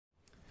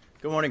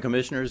Good morning,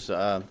 Commissioners.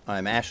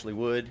 I'm Ashley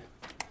Wood.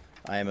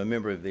 I am a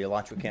member of the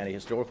Alachua County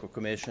Historical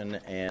Commission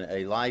and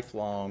a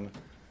lifelong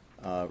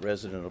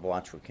resident of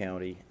Alachua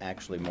County,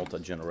 actually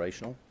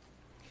multi-generational.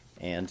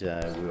 And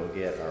we'll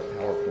get our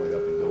PowerPoint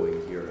up and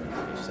going here in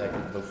a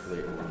second. Hopefully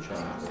it will change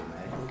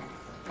automatically.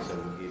 So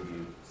we'll give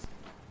you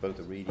both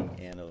a reading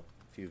and a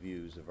few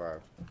views of our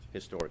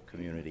historic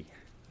community.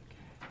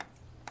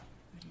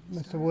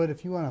 Mr. Wood,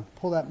 if you want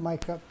to pull that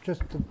mic up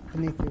just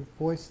beneath your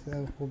voice,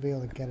 we'll be able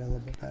to get it a little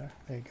bit better.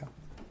 There you go.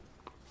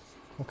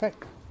 Okay.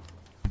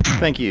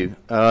 Thank you.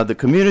 The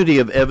community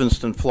of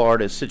Evinston,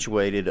 Florida is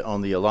situated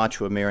on the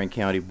Alachua-Marion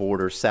County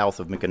border south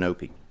of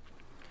Micanopy.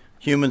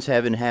 Humans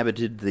have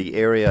inhabited the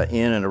area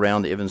in and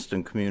around the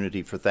Evinston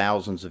community for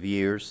thousands of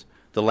years.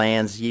 The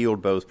lands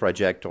yield both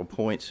projectile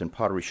points and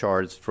pottery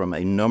shards from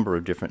a number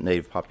of different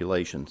native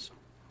populations.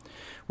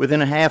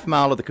 Within a half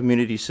mile of the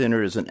community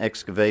center is an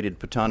excavated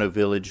Patano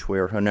village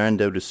where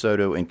Hernando de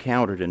Soto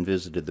encountered and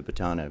visited the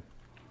Patano.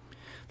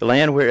 The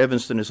land where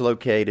Evinston is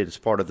located is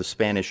part of the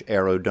Spanish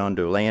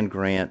Arredondo land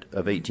grant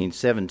of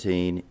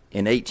 1817.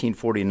 In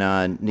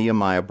 1849,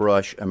 Nehemiah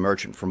Brush, a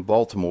merchant from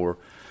Baltimore,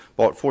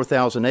 bought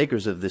 4,000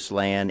 acres of this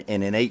land,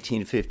 and in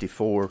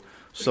 1854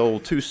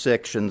 sold 2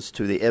 sections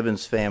to the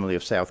Evans family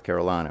of South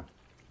Carolina.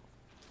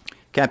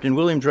 Captain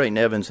William Drayton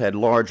Evans had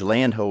large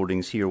land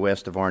holdings here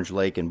west of Orange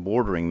Lake and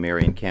bordering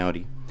Marion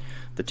County.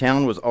 The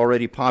town was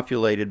already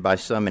populated by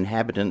some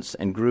inhabitants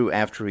and grew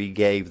after he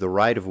gave the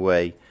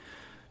right-of-way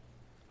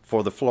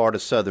for the Florida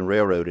Southern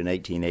Railroad in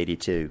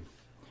 1882.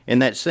 In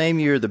that same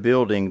year, the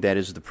building that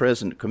is the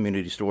present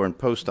community store and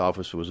post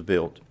office was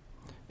built.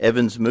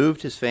 Evans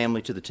moved his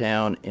family to the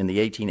town in the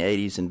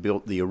 1880s and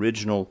built the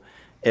original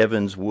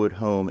Evans Wood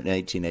home in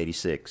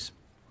 1886.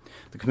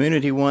 The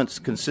community once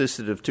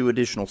consisted of 2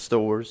 additional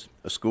stores,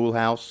 a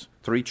schoolhouse,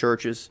 3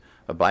 churches,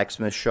 a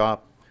blacksmith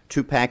shop,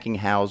 2 packing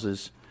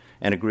houses,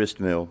 and a grist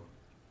mill.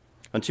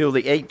 Until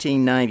the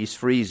 1890s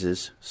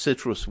freezes,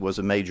 citrus was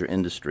a major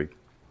industry.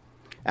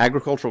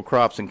 Agricultural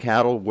crops and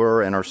cattle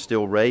were and are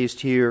still raised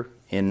here.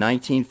 In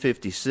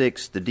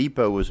 1956, the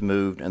depot was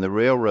moved and the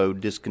railroad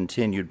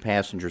discontinued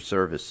passenger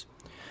service.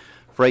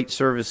 Freight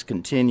service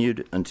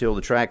continued until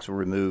the tracks were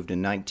removed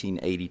in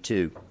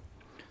 1982.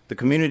 The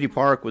community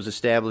park was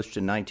established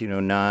in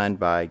 1909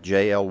 by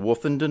J.L.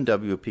 Wolfenden,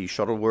 W.P.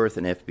 Shuttleworth,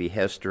 and F.B.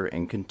 Hester,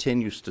 and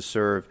continues to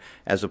serve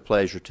as a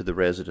pleasure to the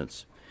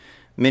residents.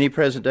 Many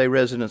present-day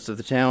residents of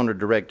the town are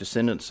direct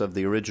descendants of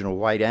the original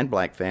white and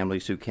black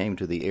families who came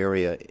to the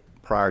area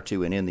prior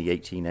to and in the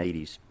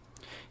 1880s.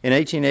 In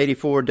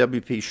 1884,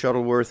 W.P.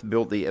 Shuttleworth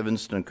built the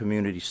Evinston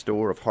Community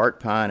Store of Heart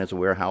Pine as a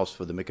warehouse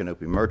for the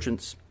Micanopy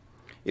merchants.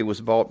 It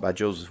was bought by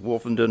Joseph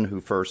Wolfenden, who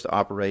first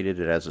operated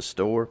it as a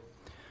store.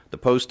 The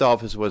post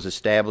office was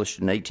established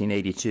in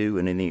 1882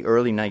 and in the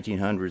early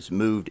 1900s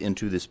moved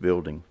into this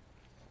building.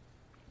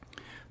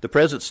 The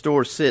present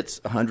store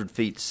sits 100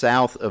 feet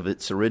south of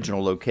its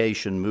original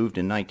location, moved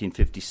in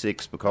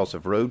 1956 because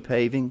of road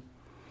paving.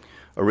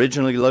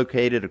 Originally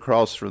located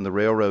across from the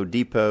railroad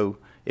depot,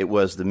 it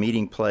was the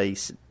meeting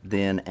place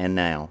then and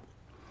now.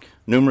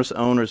 Numerous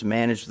owners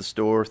managed the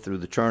store through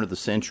the turn of the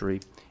century.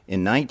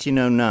 In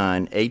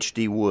 1909,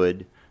 H.D.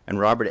 Wood and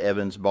Robert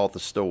Evans bought the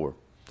store.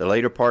 The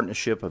later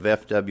partnership of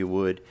F.W.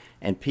 Wood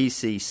and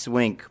P.C.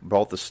 Swink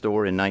bought the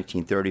store in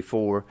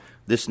 1934.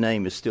 This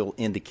name is still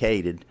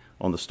indicated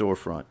on the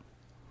storefront.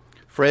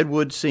 Fred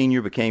Wood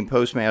Sr. became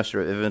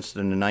postmaster of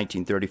Evinston in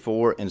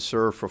 1934 and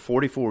served for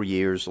 44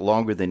 years,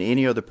 longer than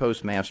any other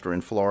postmaster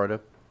in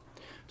Florida.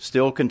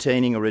 Still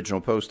containing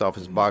original post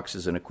office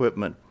boxes and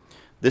equipment,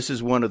 this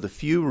is one of the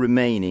few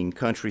remaining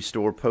country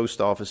store post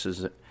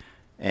offices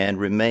and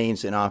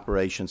remains in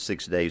operation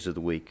 6 days of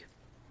the week.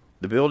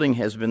 The building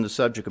has been the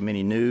subject of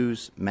many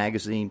news,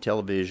 magazine,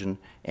 television,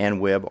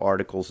 and web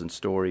articles and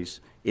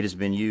stories. It has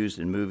been used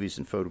in movies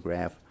and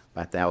photographed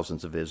by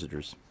thousands of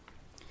visitors.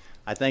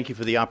 I thank you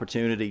for the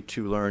opportunity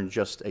to learn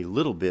just a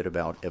little bit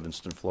about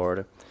Evinston,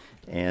 Florida,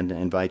 and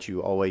invite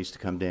you always to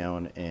come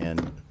down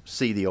and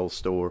see the old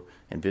store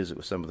and visit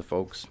with some of the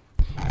folks.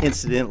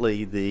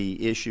 Incidentally,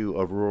 the issue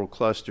of rural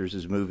clusters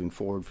is moving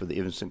forward for the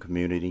Evinston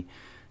community,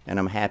 and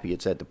I'm happy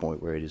it's at the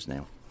point where it is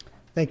now.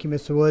 Thank you,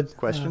 Mr. Wood.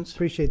 Questions?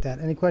 Appreciate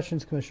that. Any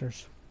questions,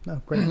 Commissioners? No,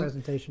 great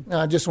presentation.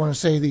 I just want to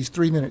say these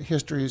 3-minute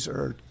histories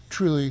are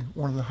truly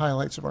one of the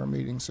highlights of our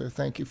meeting, so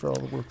thank you for all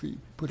the work that you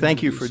put into these.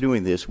 Thank you for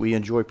doing this. We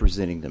enjoy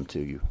presenting them to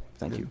you.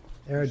 Thank you.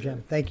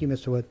 Thank you,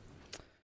 Mr. Wood.